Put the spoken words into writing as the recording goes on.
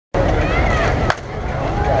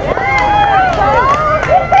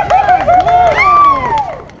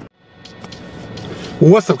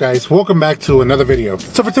What's up guys, welcome back to another video.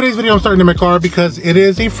 So for today's video I'm starting in my car because it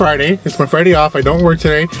is a Friday. It's my Friday off, I don't work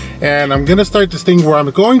today, and I'm gonna start this thing where I'm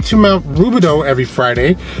going to Mount Rubidoux every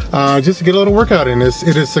Friday just to get a little workout in.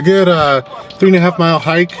 It is a good 3.5 mile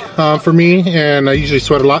hike for me, and I usually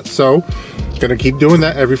sweat a lot, so gonna keep doing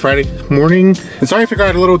that every Friday morning. And sorry if it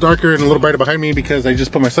got a little darker and a little brighter behind me because I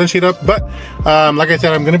just put my sunshade up, but like I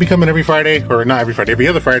said, I'm gonna be coming every Friday, or not every Friday, every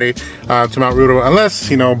other Friday to Mount Rubidoux,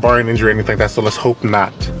 unless, you know, barring injury or anything like that, so let's hope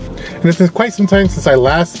not. And it's been quite some time since I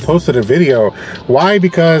last posted a video. Why?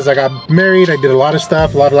 Because I got married, I did a lot of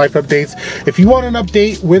stuff, a lot of life updates. If you want an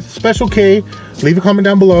update with Special K, leave a comment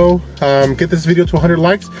down below. Get this video to 100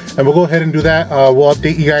 likes and we'll go ahead and do that. We'll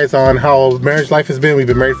update you guys on how marriage life has been. We've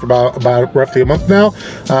been married for about roughly a month now.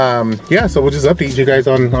 Yeah, so we'll just update you guys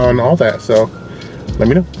on all that, so let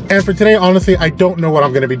me know. And for today, honestly, I don't know what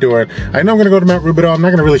I'm going to be doing. I know I'm going to go to Mount Rubidoux. I'm not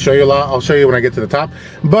going to really show you a lot. I'll show you when I get to the top.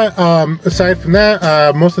 But aside from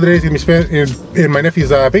that, most of the day is going to be spent in my nephew's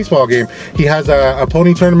baseball game. He has a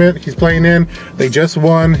pony tournament he's playing in. They just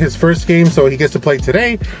won his first game, so he gets to play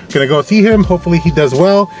today. Gonna go see him. Hopefully he does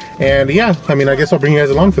well. And yeah, I mean, I guess I'll bring you guys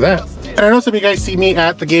along for that. And I know some of you guys see me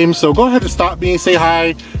at the game, so go ahead and stop me, say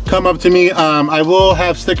hi, come up to me. I will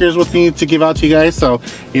have stickers with me to give out to you guys, so,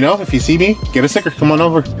 you know, if you see me, get a sticker, come on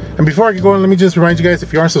over. And before I get going, let me just remind you guys,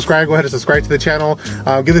 if you aren't subscribed, go ahead and subscribe to the channel.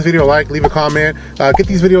 Give this video a like, leave a comment, get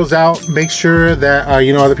these videos out, make sure that,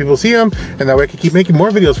 you know, other people see them, and that way I can keep making more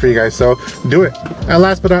videos for you guys, so do it. And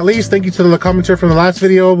last but not least, thank you to the commenter from the last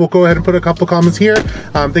video. We'll go ahead and put a couple comments here.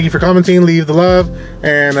 Thank you for commenting, leave the love,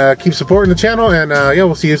 and keep supporting the channel, and yeah,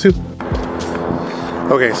 we'll see you soon.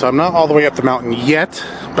 Okay, so I'm not all the way up the mountain yet,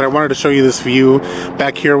 but I wanted to show you this view.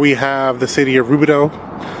 Back here we have the city of Rubidoux,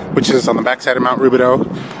 which is on the backside of Mount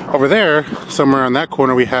Rubidoux. Over there, somewhere on that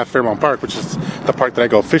corner, we have Fairmount Park, which is the park that I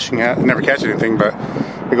go fishing at. I never catch anything, but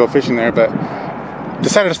we go fishing there. But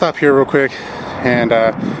decided to stop here real quick and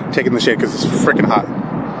take in the shade because it's freaking hot.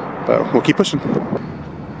 But we'll keep pushing.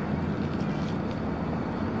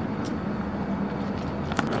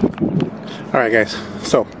 All right, guys,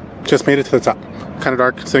 so just made it to the top. Kind of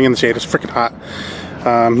dark, sitting in the shade, it's freaking hot.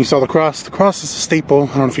 You saw the cross. The cross is a staple. I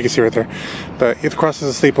don't know if you can see right there, but the cross is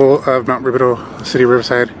a staple of Mount Rubidoux, city of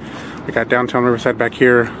Riverside. We got downtown Riverside back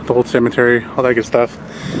here, the old cemetery, all that good stuff.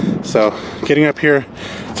 So getting up here,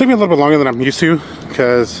 it took me a little bit longer than I'm used to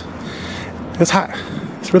because it's hot.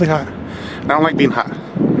 It's really hot. And I don't like being hot.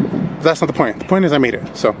 But that's not the point. The point is I made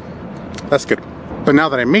it, so that's good. But now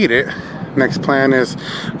that I made it, next plan is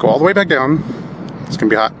go all the way back down. It's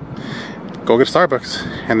gonna be hot. Go get Starbucks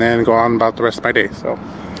and then go on about the rest of my day. So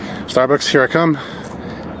Starbucks, here I come.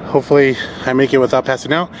 Hopefully I make it without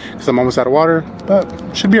passing out because I'm almost out of water,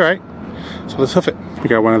 but should be all right. So let's hoof it. We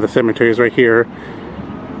got one of the cemeteries right here.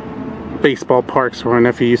 Baseball parks where my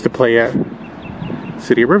nephew used to play at.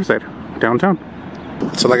 City of Riverside, downtown.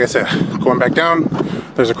 So like I said, going back down,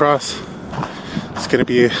 there's a cross. It's gonna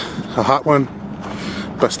be a hot one,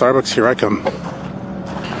 but Starbucks, here I come.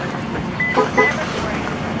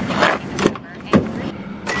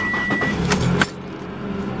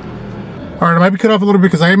 Alright, I might be cut off a little bit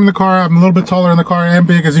because I am in the car. I'm a little bit taller in the car. I am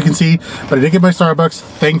big, as you can see. But I did get my Starbucks,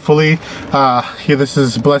 thankfully. Here, this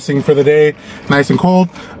is a blessing for the day. Nice and cold.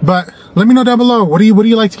 But let me know down below, what do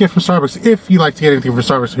you like to get from Starbucks? If you like to get anything from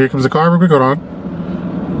Starbucks. So here comes the car. We're going on.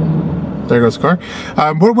 There goes the car.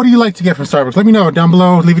 What do you like to get from Starbucks? Let me know down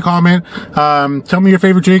below. Leave a comment. Tell me your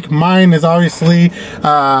favorite drink. Mine is obviously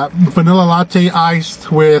vanilla latte iced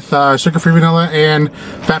with sugar-free vanilla and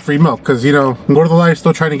fat-free milk. Because, you know, Gordo the life,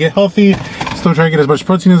 still trying to get healthy. Still trying to get as much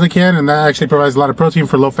protein as I can. And that actually provides a lot of protein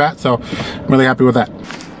for low fat. So I'm really happy with that.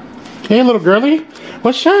 Hey, little girly.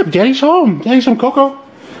 What's up? Daddy's home. Daddy's home, Coco.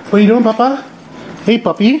 What are you doing, Papa? Hey,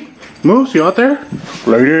 puppy. Moose, you out there?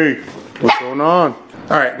 Lady, what's going on?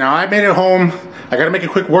 Alright, now I made it home. I gotta make a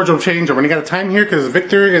quick wardrobe change. I'm running out of time here because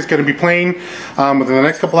Victor is gonna be playing within the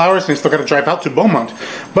next couple hours, and I still gotta drive out to Beaumont.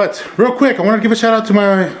 But real quick, I want to give a shout out to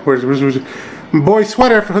my where's boy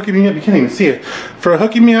Sweater for hooking me up. You can't even see it. For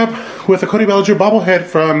hooking me up with a Cody Bellinger bobblehead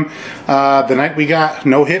from the night we got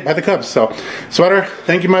no hit by the Cubs. So Sweater,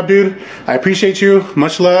 thank you, my dude. I appreciate you.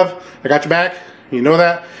 Much love. I got your back. You know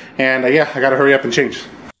that. And yeah, I gotta hurry up and change.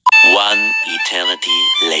 One eternity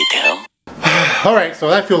later. Alright, so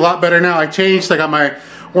I feel a lot better now. I changed. I got my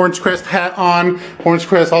Orange Crest hat on. Orange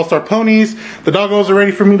Crest All-Star Ponies. The doggos are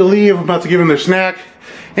ready for me to leave. I'm about to give them their snack.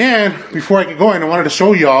 And before I get going, I wanted to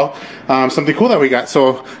show y'all something cool that we got.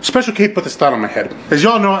 So Special K put this thought on my head. As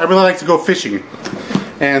y'all know, I really like to go fishing.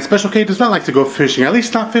 And Special K does not like to go fishing, at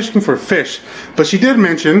least not fishing for fish. But she did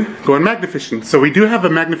mention going magna fishing. So we do have a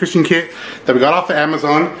magna fishing kit that we got off of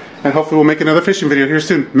Amazon. And hopefully we'll make another fishing video here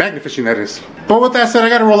soon. Magna fishing, that is. But with that said, I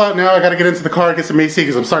gotta roll out now. I gotta get into the car, get some AC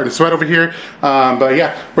because I'm starting to sweat over here. But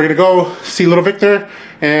yeah, we're gonna go see little Victor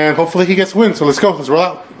and hopefully he gets a win. So let's go, let's roll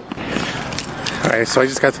out. Alright, so I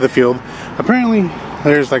just got to the field. Apparently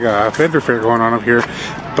there's like a vendor fair going on up here,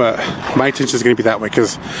 but my intention is gonna be that way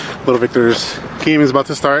because little Victor's game is about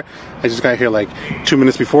to start. I just got here like 2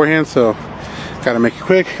 minutes beforehand, so gotta make it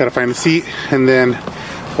quick, gotta find a seat, and then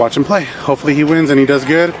watch him play. Hopefully he wins and he does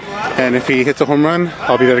good, and if he hits a home run,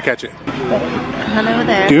 I'll be there to catch it. Hello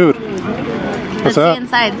there. Dude, what's up?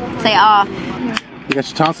 Inside. Say aw. You got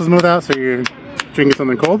your tonsils moved out, so you're drinking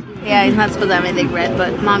something cold? Yeah, he's not supposed to have anything red,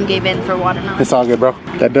 but Mom gave in for watermelon. It's all good, bro.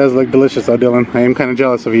 That does look delicious though, Dylan. I am kind of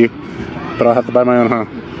jealous of you, but I'll have to buy my own, huh?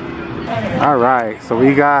 Alright, so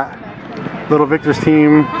we got little Victor's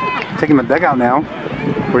team taking the dugout now.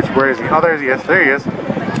 Where is he? Oh, there he is. There he is.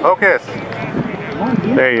 Focus.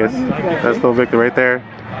 There he is. That's little Victor right there.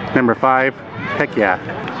 Number 5. Heck yeah.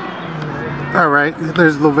 Alright,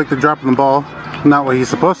 there's little Victor dropping the ball. Not what he's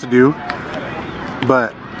supposed to do,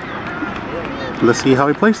 but let's see how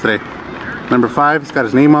he plays today. Number 5, he's got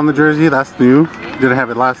his name on the jersey. That's new. Didn't have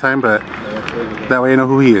it last time, but that way I know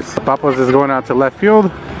who he is. Papos is going out to left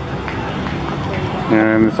field,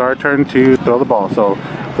 and it's our turn to throw the ball. So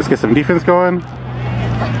let's get some defense going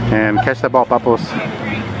and catch that ball, Papos.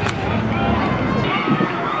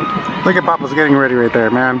 Look at Papos getting ready right there,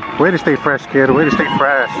 man. Way to stay fresh, kid. Way to stay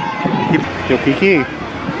fresh. Yo, Kiki.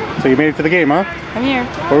 So you made it to the game, huh? I'm here.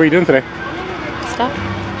 What were you doing today? Stuff.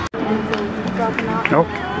 Nope.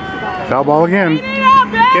 Foul ball again.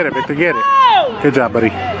 Get it, Victor, get it. Good job, buddy.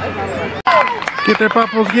 Get there,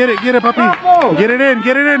 Papos. Get it, puppy. Get it in,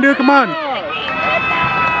 dude. Come on.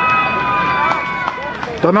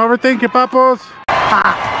 Don't overthink it, Papos.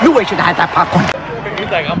 You wish you'd had that popcorn.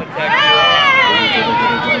 He's like, I'm gonna text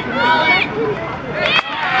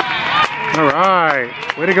All right.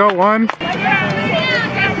 Way to go, 1.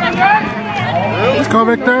 Let's go,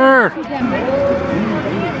 Victor.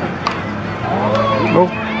 Oh.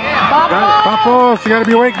 Papos, you gotta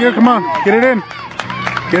be awake, dude. Come on. Get it in.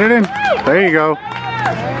 Get it in. There you go.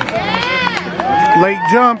 Late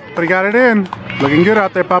jump, but he got it in. Looking good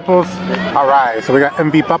out there, Papos. All right, so we got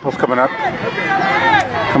MV Papos coming up.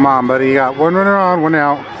 Come on, buddy. You got 1 runner on, 1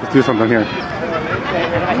 out. Let's do something here.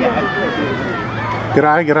 Good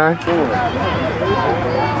eye, good eye.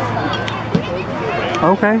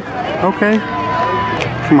 Okay, okay.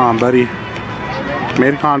 Come on, buddy.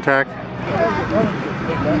 Made contact.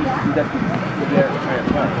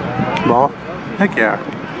 Ball. Heck yeah.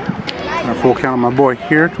 Got a full count on my boy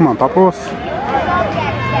here. Come on, Papos.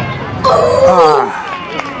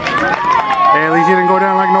 Hey, at least you didn't go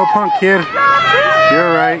down like no punk, kid.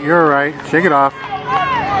 You're right, you're right. Shake it off.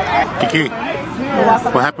 Kiki,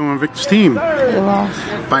 what happened with Victor's team? They lost.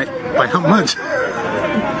 By how much?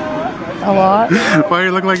 A lot. Why do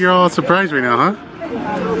you look like you're all surprised right now, huh? I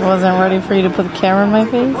wasn't ready for you to put the camera in my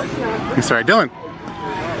face. It's alright, Dylan.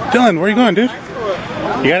 Dylan, where are you going, dude?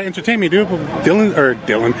 You gotta entertain me, dude.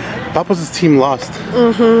 Dylan. Papos' team lost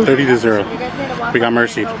 30-0. We got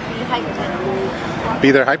mercied.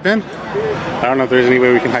 Be their hype man? I don't know if there's any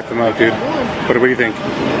way we can hype them up, dude. What do you think?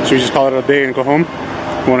 Should we just call it a day and go home?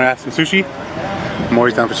 You wanna have some sushi? I'm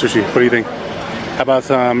always down for sushi. What do you think? How about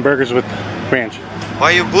some burgers with ranch?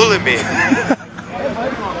 Why you bullying me?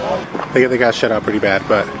 They got shut out pretty bad,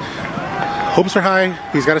 but hopes are high.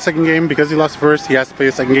 He's got a second game because he lost the first. He has to play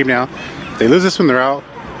a second game now. If they lose this one, they're out.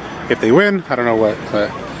 If they win, I don't know what, but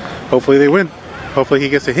hopefully they win. Hopefully he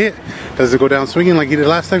gets a hit. Doesn't go down swinging like he did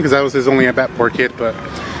last time because that was his only at-bat, poor kid, but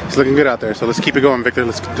he's looking good out there. So let's keep it going, Victor.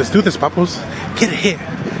 Let's do this, Papos. Get a hit.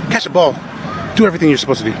 Catch a ball. Do everything you're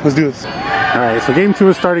supposed to do. Let's do this. All right, so game 2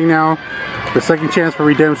 is starting now. The second chance for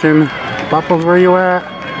redemption. Papos, where you at?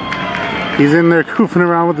 He's in there goofing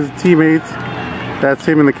around with his teammates. That's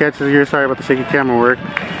him in the catches here. Sorry about the shaky camera work,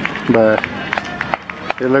 but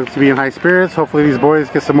it looks to be in high spirits. Hopefully these boys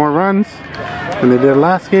get some more runs than they did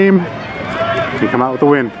last game and come out with a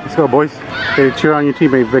win. Let's go, boys. Hey, cheer on your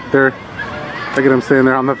teammate, Victor. Look at him sitting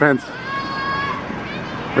there on the fence.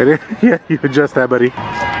 Ready? Yeah, you adjust that, buddy.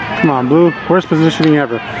 Come on, Blue. Worst positioning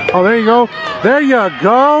ever. Oh, there you go. There you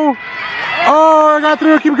go. Oh, I got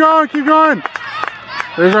through. Keep going. Keep going.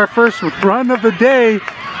 There's our first run of the day.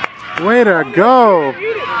 Way to go.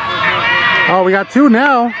 Oh, we got 2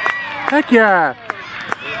 now. Heck yeah.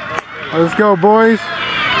 Let's go, boys.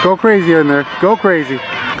 Go crazy in there. Go crazy.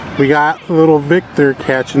 We got little Victor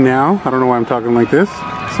catching now. I don't know why I'm talking like this.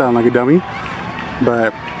 Sound like a dummy.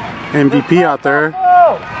 But MVP out there.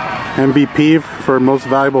 MVP for most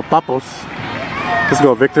valuable Papos. Let's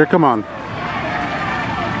go, Victor. Come on.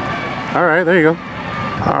 All right, there you go.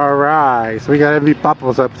 All right, so we got MVP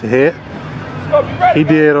Papos up to hit. He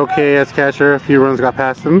did okay as catcher. A few runs got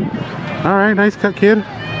past him. All right, nice cut, kid.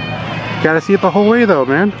 Gotta see it the whole way though,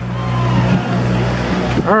 man.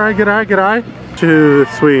 All right, good eye, good eye. To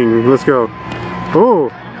swing, let's go. Oh,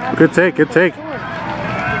 good take, good take.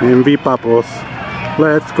 MVP Papos.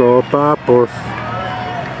 Let's go, Papos.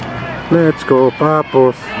 Let's go,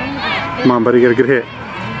 Papos. Come on, buddy, get a good hit.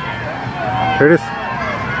 There it is.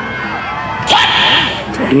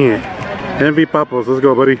 Dang it. MVP Papos, let's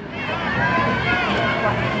go, buddy.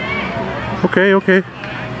 Okay, okay.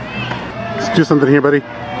 Let's do something here, buddy.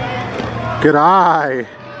 Good eye.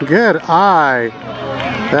 Good eye.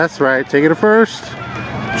 That's right. Take it to first.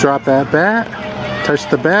 Drop that bat. Touch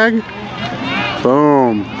the bag.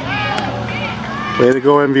 Boom. Way to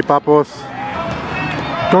go, MVP Papos.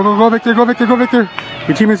 Go, go, go, Victor. Go, Victor. Go, Victor.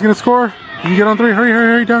 Your teammate's going to score. You get on three. Hurry, hurry,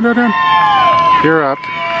 hurry. Down, down, down. You're up.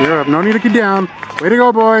 You're up. No need to get down. Way to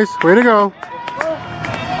go, boys. Way to go.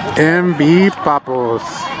 MVP Papos.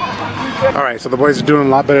 Alright, so the boys are doing a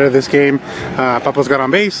lot better this game. Papos got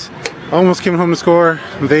on base, almost came home to score.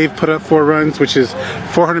 They've put up 4 runs, which is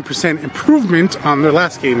 400% improvement on their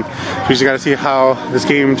last game. We just got to see how this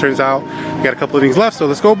game turns out. We got a couple innings left, so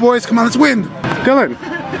let's go, boys. Come on, let's win. Dylan,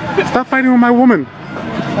 stop fighting with my woman.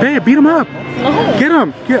 Hey, beat him up. Get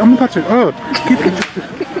him. I'm about to.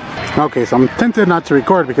 Okay, so I'm tempted not to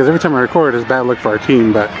record because every time I record it's bad luck for our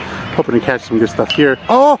team, but hoping to catch some good stuff here.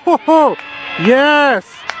 Oh, ho, ho. Yes.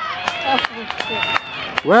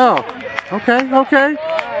 Well, okay, okay.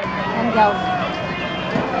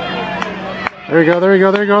 There we go, there we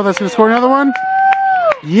go, there we go. That's gonna score another one.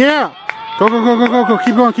 Yeah. Go, go, go, go, go, go.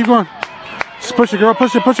 Keep going, keep going. Just push it, girl.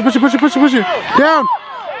 Push it, push it, push it, push it, push it, push it. Down.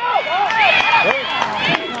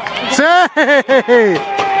 Say!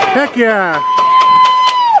 Heck yeah.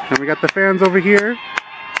 And we got the fans over here.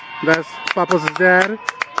 That's Papos' dad.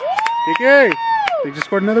 KK. They just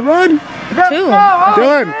scored another run. 2.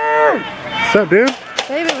 Dylan. What's up, dude?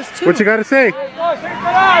 Baby, it was 2. What you got to say?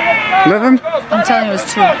 Nothing? I'm telling you, it was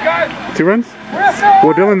 2. 2 runs?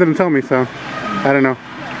 Well, Dylan didn't tell me, so I don't know.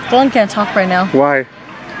 Dylan can't talk right now. Why?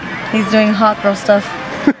 He's doing hot girl stuff.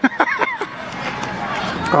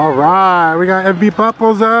 All right, we got MVP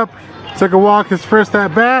Papos up. Took a walk, his first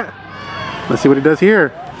at bat. Let's see what he does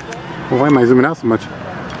here. Well, why am I zooming out so much?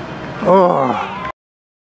 Oh.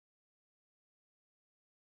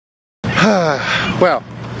 Well,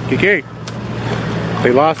 KK,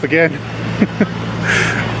 they lost again.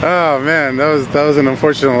 Oh man, that was an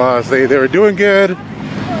unfortunate loss. They were doing good,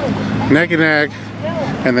 neck and neck,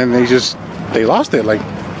 and then they lost it. Like,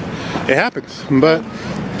 it happens, but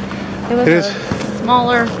It was a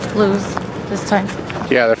smaller lose this time.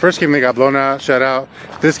 Yeah, the first game they got blown out, shut out.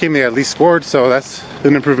 This game they at least scored, so that's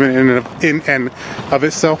an improvement in and of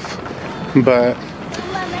itself. But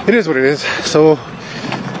it is what it is. So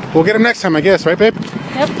we'll get them next time, I guess, right, babe?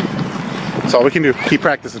 Yep. That's all we can do. Keep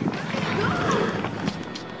practicing.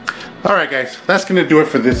 Alright guys, that's going to do it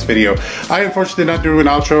for this video. I unfortunately did not do an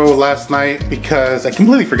outro last night because I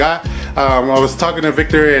completely forgot. I was talking to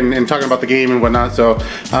Victor and talking about the game and whatnot, so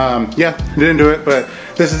yeah, didn't do it, but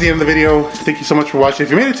this is the end of the video. Thank you so much for watching.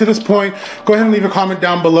 If you made it to this point, go ahead and leave a comment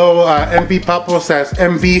down below. MV Papos, that's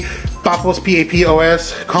MV Papos,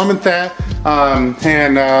 P-A-P-O-S. Comment that,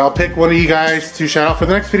 and I'll pick one of you guys to shout out for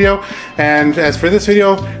the next video. And as for this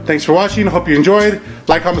video, thanks for watching. Hope you enjoyed.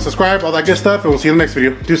 Like, comment, subscribe, all that good stuff, and we'll see you in the next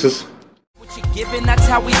video. Deuces. Given, that's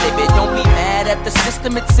how we live it. Don't be mad at the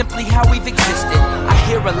system, it's simply how we've existed. I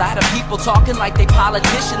hear a lot of people talking like they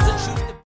politicians and choose to